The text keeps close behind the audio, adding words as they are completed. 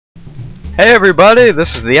Hey everybody,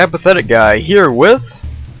 this is the Apathetic Guy here with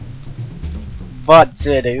Butt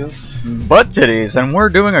Titties, and we're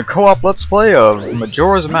doing a co-op let's play of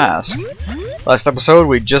Majora's Mask. Last episode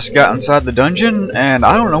we just got inside the dungeon and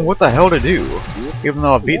I don't know what the hell to do, even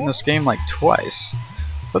though I've beaten this game like twice.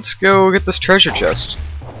 Let's go get this treasure chest.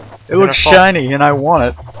 It looks shiny and I want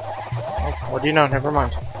it. Oh, what do you know? Never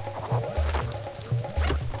mind.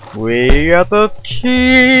 We got the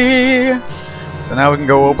key! So now we can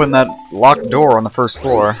go open that locked door on the first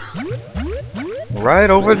floor. Right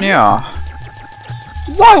over there.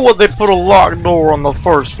 Why would they put a locked door on the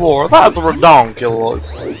first floor? That's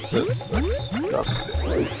ridiculous.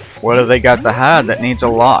 What have they got to hide that needs a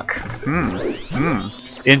lock?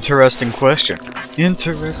 Interesting question.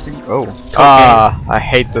 Interesting. Oh. I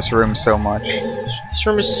hate this room so much. This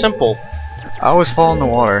room is simple. I always fall in the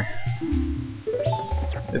water.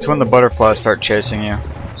 It's when the butterflies start chasing you.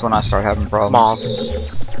 That's when I start having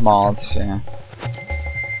problems. Moths, yeah.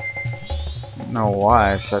 I don't know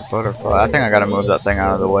why I said butterfly. I think I gotta move that thing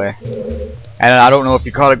out of the way. And I don't know if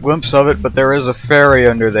you caught a glimpse of it, but there is a fairy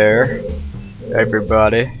under there.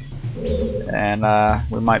 Everybody. And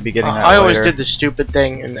we might be getting that I always later. did the stupid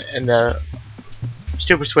thing, and the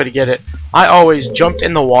stupidest way to get it. I always jumped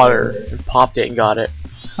in the water and popped it and got it.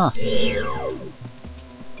 Huh.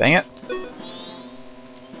 Dang it.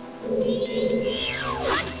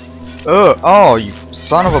 Oh, you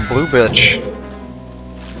son of a blue bitch.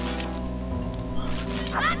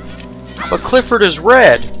 But Clifford is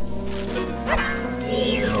red.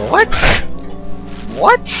 What?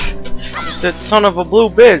 What? You said son of a blue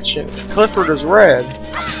bitch, and Clifford is red.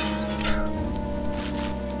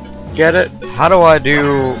 Get it? How do I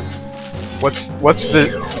do... What's the...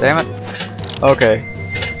 Damn it. Okay.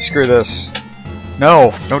 Screw this.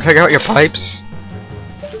 No! Don't take out your pipes!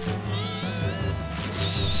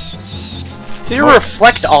 Did it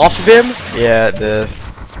reflect off of him? Yeah, it did.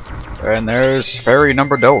 And there's fairy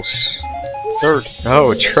number dos. Third.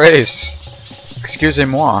 Oh, Trace.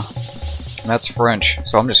 Excusez-moi. That's French,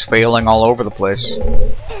 so I'm just failing all over the place.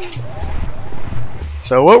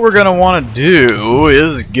 So what we're gonna want to do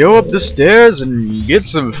is go up the stairs and get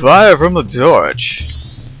some fire from the torch.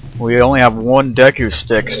 We only have one Deku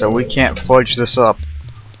stick, so we can't fudge this up.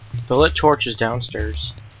 The lit torch is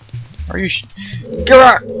downstairs. Are you Get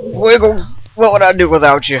out! Wiggles! What would I do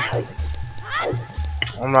without you?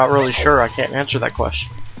 I'm not really sure. I can't answer that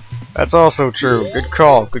question. That's also true. Good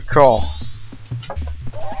call. Good call.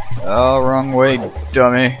 Oh, wrong way,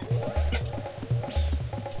 dummy.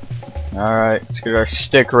 Alright, let's get our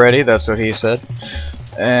stick ready. That's what he said.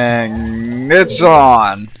 And it's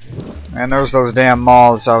on. And there's those damn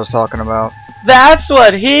moths I was talking about. That's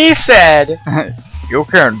what he said! You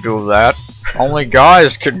can't do that. Only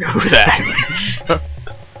guys can do that.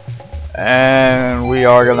 And we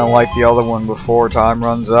are gonna light the other one before time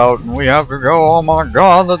runs out, and we have to go. Oh my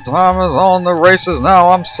god, the time is on the races now.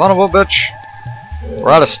 I'm son of a bitch.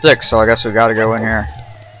 We're out of sticks, so I guess we gotta go in here.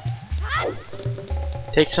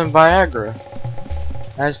 Take some Viagra.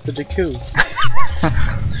 As the Deku.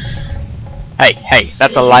 Hey,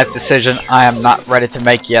 that's a life decision I am not ready to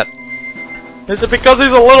make yet. Is it because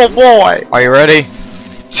he's a little boy? Are you ready?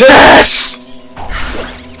 Yes!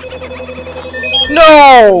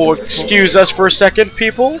 No! Excuse us for a second,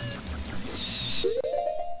 people.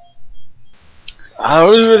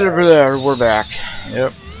 We're back.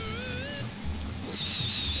 Yep.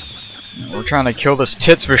 We're trying to kill this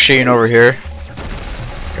tits machine over here.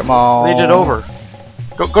 Come on. Lead it over.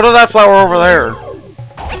 Go to that flower over there.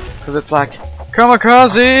 Cause it's like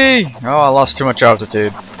kamikaze! Oh, I lost too much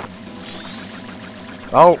altitude.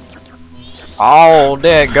 Oh. Oh,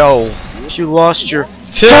 there it go. If you lost your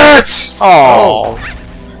tits! Oh.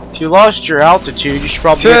 If you lost your altitude, you should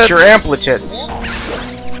probably get your amplitudes.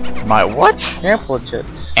 My what?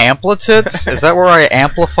 Amplitudes. Amplitudes? Is that where I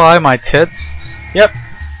amplify my tits? Yep.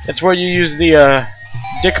 It's where you use the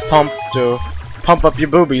dick pump to pump up your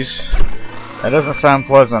boobies. That doesn't sound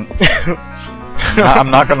pleasant.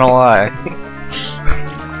 I'm not gonna lie.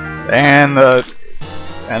 And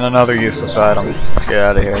another useless item. Let's get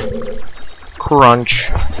out of here. Crunch.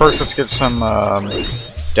 First, let's get some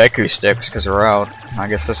Deku sticks because we're out. I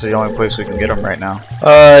guess this is the only place we can get them right now.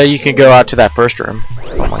 You can go out to that first room.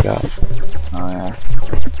 Oh my god. Oh yeah.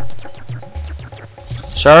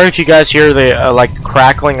 Sorry if you guys hear the like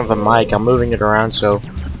crackling of the mic. I'm moving it around so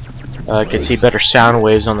I can see better sound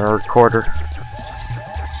waves on the recorder.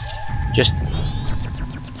 Just.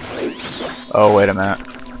 Oh wait a minute.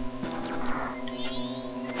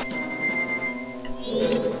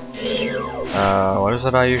 What is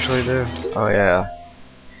it I usually do? Oh yeah.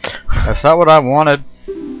 That's not what I wanted.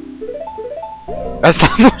 That's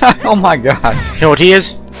not, oh my god. You know what he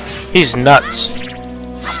is? He's nuts.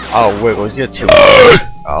 Oh, Wiggles, you're too.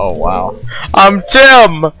 Oh wow. I'm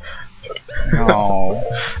Tim. No.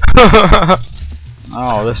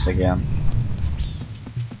 Oh, this again.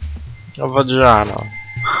 A vagina.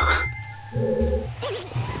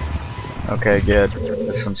 Okay, good.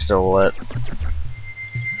 This one's still lit.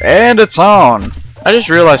 And it's on! I just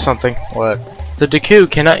realized something. What? The Deku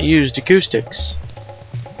cannot use Deku sticks.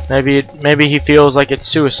 Maybe he feels like it's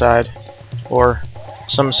suicide, or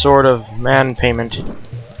some sort of man payment.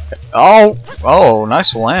 Oh! Oh,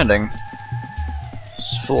 nice landing.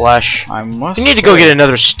 Flesh. I must You need to go get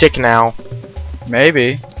another stick now.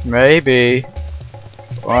 Maybe. Maybe.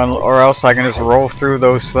 Or else I can just roll through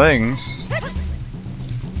those things.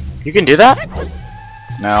 You can do that?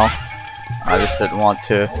 No. I just didn't want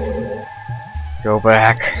to go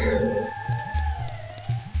back.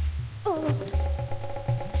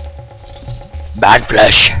 Bad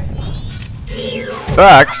flesh.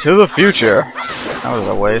 Back to the future. That was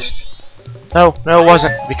a waste. No, it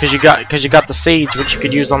wasn't, because you got the seeds, which you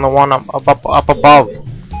could use on the one up above.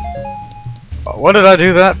 What did I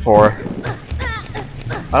do that for?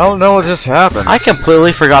 I don't know what just happened. I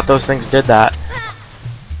completely forgot those things did that.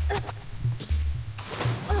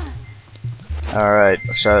 Alright,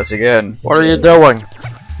 let's try this again. What are you doing?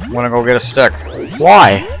 I'm gonna go get a stick.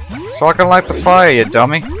 Why? So I can light the fire, you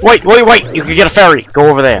dummy. Wait! You can get a ferry. Go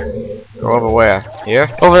over there. Go over where? Here?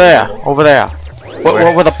 Over there.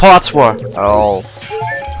 Where the pots were. Oh.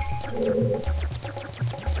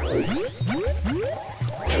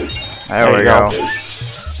 There we go.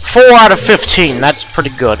 4 out of 15. That's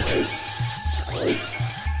pretty good.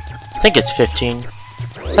 I think it's 15.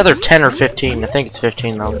 It's either 10 or 15. I think it's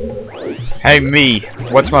 15 though. Hey me,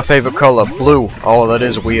 what's my favorite color? Blue. Oh, that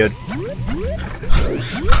is weird.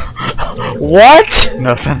 What?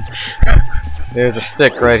 Nothing. There's a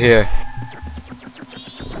stick right here.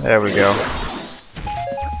 There we go.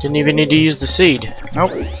 Didn't even need to use the seed.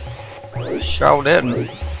 Nope. Sure didn't.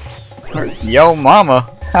 Yo mama.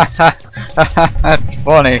 That's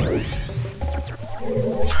funny.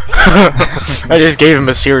 I just gave him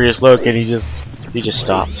a serious look and he just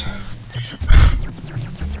stopped.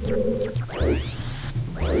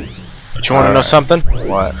 But you want to know something?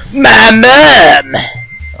 What? My mom!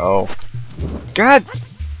 Oh. God!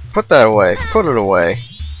 Put that away. Put it away.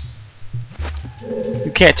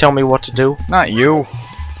 You can't tell me what to do. Not you.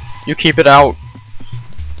 You keep it out.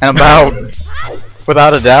 And about.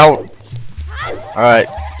 Without a doubt. Alright.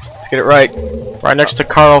 Let's get it right. Right next to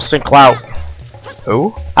Carl Sinclair.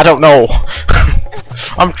 Who? I don't know.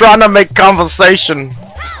 I'm trying to make conversation.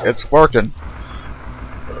 It's working.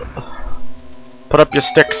 Put up your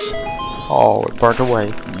sticks. Oh, it burnt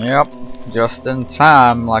away. Yep. Just in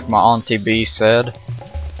time, like my Auntie B said.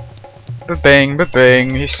 Ba-bing,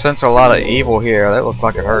 ba-bing. You sense a lot of evil here. That looked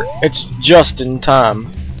like it hurt. It's just in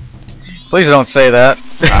time. Please don't say that.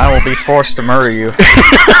 I will be forced to murder you.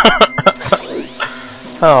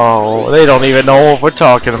 Oh, they don't even know what we're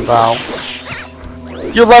talking about.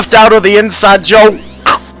 You left out of the inside joke.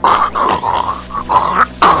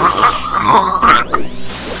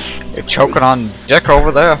 You're choking on dick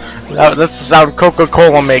over there. That's the sound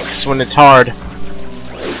Coca-Cola makes when it's hard.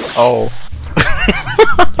 Oh.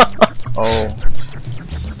 Oh.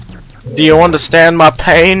 Do you understand my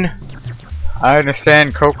pain? I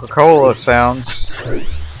understand Coca-Cola sounds.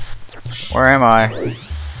 Where am I?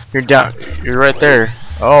 You're down. You're right there.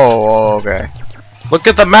 Oh, okay. Look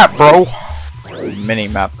at the map, bro. Mini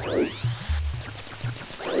map.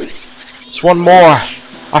 Just one more.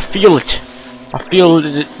 I feel it. I feel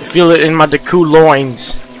it in my Deku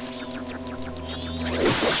loins.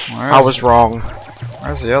 I was wrong.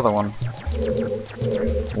 Where's the other one?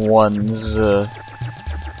 Ones.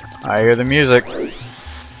 I hear the music.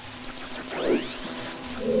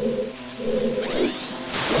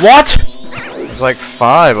 What? There's like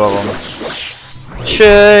 5 of them.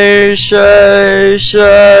 Sherry.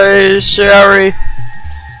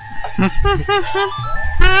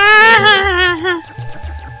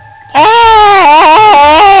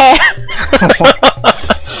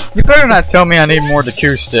 You better not tell me I need more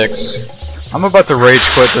Deku sticks. I'm about to rage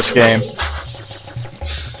quit this game.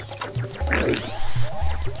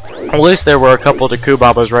 At least there were a couple of Deku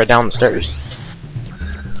Babas right down the stairs.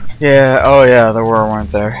 Yeah, oh yeah, there were,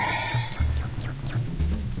 weren't there?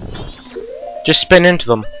 Just spin into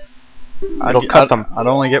them. It'll cut them. I'd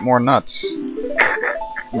only get more nuts.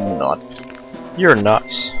 Nuts. You're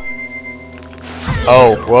nuts.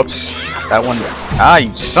 Oh, whoops. That one. Ah,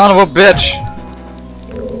 you son of a bitch!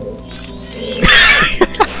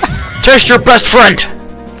 Test your best friend!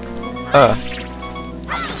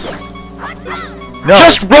 No.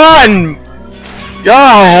 Just run!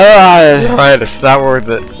 God! Alright, it's not worth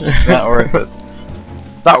it. It's not worth it.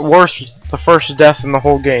 It's not worth the first death in the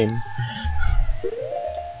whole game.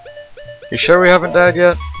 You sure we haven't died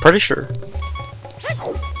yet? Pretty sure.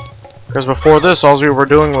 Because before this, all we were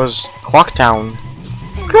doing was Clocktown.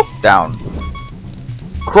 Down.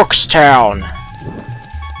 Crookstown.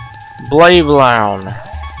 Blavlown.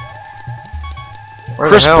 Where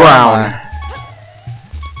Chris the hell Brown. am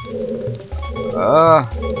I?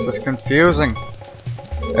 This is confusing.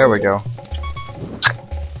 There we go.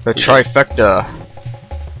 The trifecta.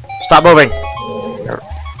 Stop moving.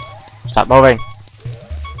 Stop moving.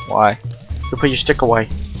 Why? You put your stick away.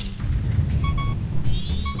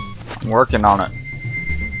 I'm working on it.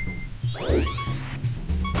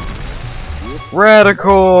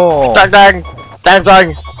 Radical! Tang tang! Tang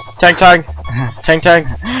tang! Tang tang! Tang tang!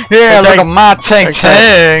 Yeah, Tang, look tang. at my tank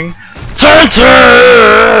Tang, tang! Tang tang!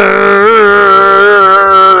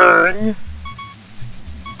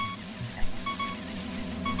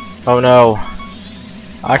 Oh no.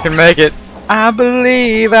 I can make it. I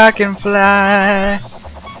believe I can fly.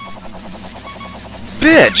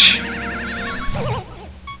 Bitch!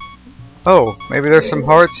 Oh, maybe there's some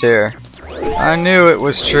hearts here. I knew it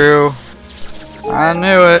was true. I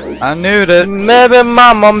knew it. I knew it. Maybe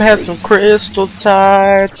my mom has some crystal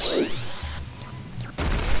tights.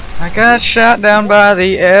 I got shot down by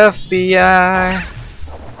the FBI.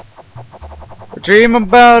 I dream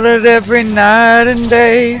about it every night and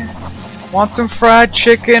day. Want some fried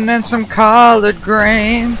chicken and some collard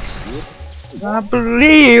greens. I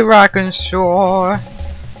believe I can soar.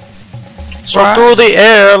 So through the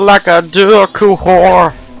air like a Deku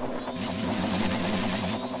whore.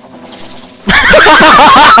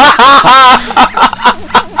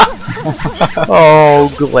 Oh,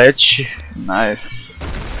 glitch. Nice.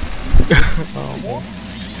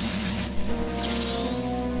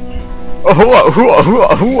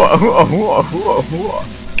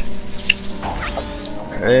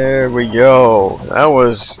 There we go. That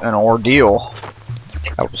was an ordeal.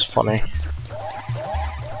 That was funny.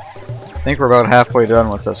 I think we're about halfway done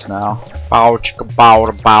with this now. Bow chicka bow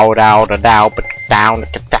da bow dow da dow but down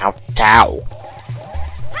da dow dow.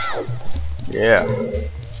 Yeah.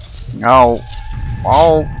 No.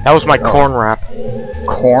 Oh. That was my corn wrap.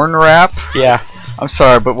 Corn wrap? Yeah. I'm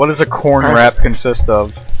sorry, but what does a corn wrap consist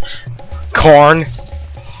of? Corn.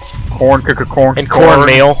 Corn, corn, And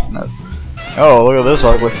cornmeal. Oh, look at this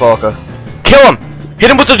ugly fucker. Kill him!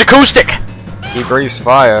 Hit him with the Deku stick! He breathes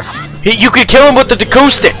fire. You could kill him with the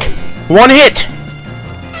Deku stick! One hit!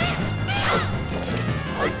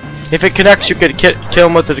 If it connects, you could kill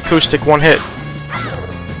him with the Deku stick, one hit.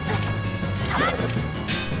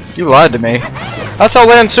 You lied to me. That's how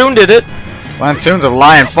Lansoon did it. Lansoon's a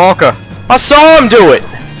lying falca. I saw him do it!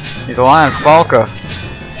 He's a lying falca.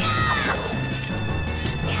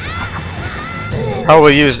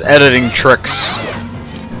 Probably used editing tricks.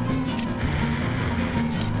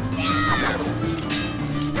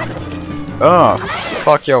 Oh,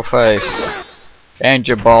 fuck your face. And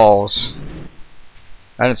your balls.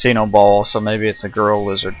 I didn't see no balls, so maybe it's a girl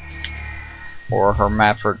lizard. Or a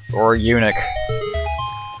hermaphrodite, or a eunuch.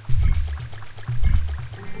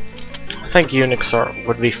 I think eunuchs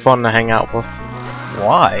would be fun to hang out with.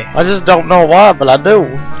 Why? I just don't know why, but I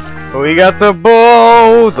do. We got the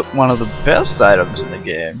bow! One of the best items in the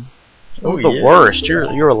game. Oh, The worst.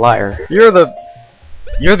 You're a liar. You're the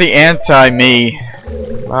anti-me.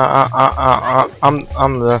 I'm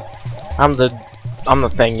the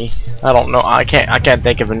thingy. I don't know. I can't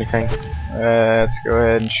think of anything. Let's go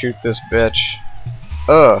ahead and shoot this bitch.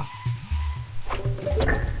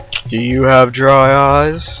 Do you have dry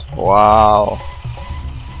eyes? Wow.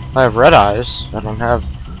 I have red eyes. I don't have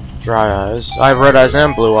dry eyes. I have red eyes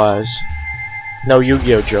and blue eyes. No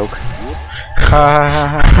Yu-Gi-Oh joke.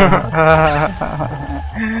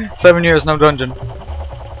 7 years, no dungeon.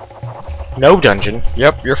 No dungeon.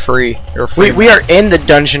 Yep, you're free. You're free. We are in the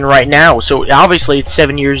dungeon right now, so obviously it's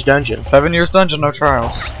 7 years dungeon. 7 years dungeon, no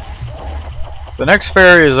trials. The next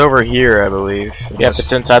fairy is over here, I believe. Yep,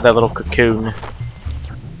 it's inside that little cocoon.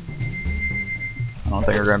 I don't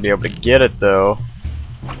think we're gonna be able to get it though.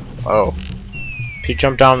 Oh. If you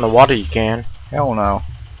jump down in the water, you can. Hell no.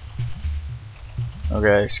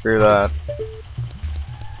 Okay, screw that.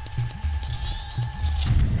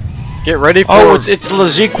 Get ready for. Oh, it's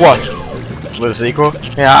Laziqua. Laziqua?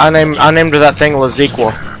 Yeah, I named that thing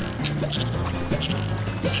Laziqua.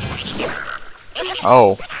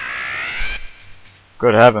 Oh.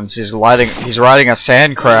 Good heavens, he's riding a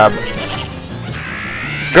sand crab.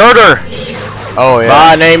 Girder! Oh yeah.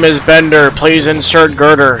 My name is Bender. Please insert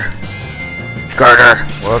girder. Girder.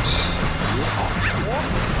 Whoops.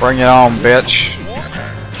 Bring it on, bitch.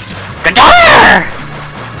 Guitar!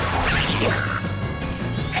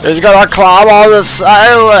 He's gonna climb on the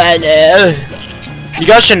side. You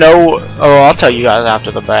guys should know. Oh, I'll tell you guys after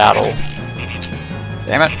the battle.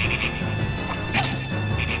 Damn it.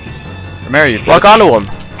 Come here, you bitch. Lock onto him.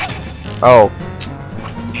 Oh.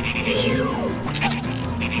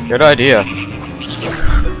 Good idea.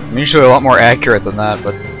 I'm usually a lot more accurate than that,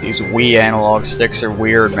 but these Wii analog sticks are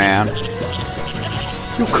weird, man.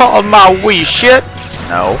 You call my Wii shit?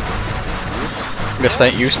 No. Guess I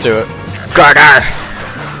ain't used to it. Garter!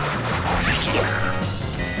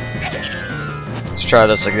 Let's try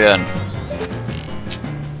this again.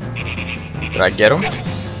 Did I get him?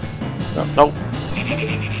 Nope.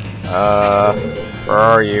 Where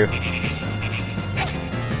are you?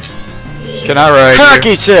 Can I ride you?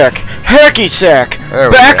 Hacky sack! Hacky sack! There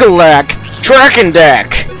we go. Back-a-lack! Tracking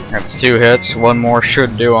deck! That's 2 hits. 1 more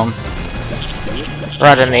should do him.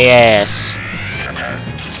 Right in the ass.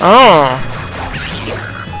 Oh.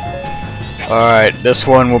 Alright, this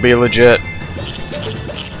one will be legit.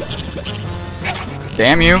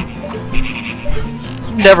 Damn you.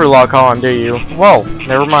 Never lock on, do you? Whoa,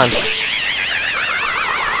 never mind.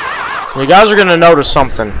 You guys are gonna notice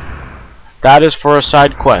something. That is for a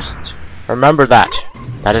side quest. Remember that.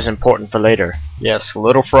 That is important for later. Yes,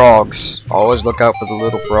 little frogs. Always look out for the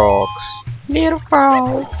little frogs. Little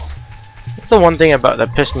frogs. That's the one thing about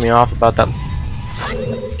that pissed me off about that.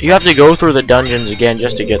 You have to go through the dungeons again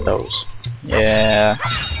just to get those. Yeah.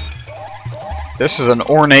 This is an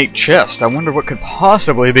ornate chest. I wonder what could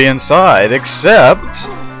possibly be inside, except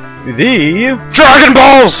the Dragon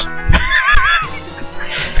Balls!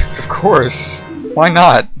 Of course. Why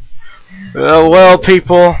not? Well,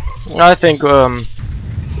 people, I think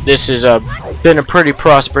this has been a pretty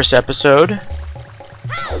prosperous episode.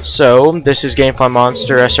 So, this is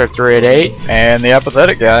GameflyMonsterSR388 And the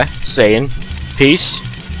apathetic guy saying peace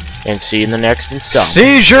and see you in the next installment.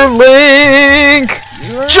 Seizure Link!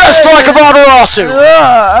 Just like a Majora!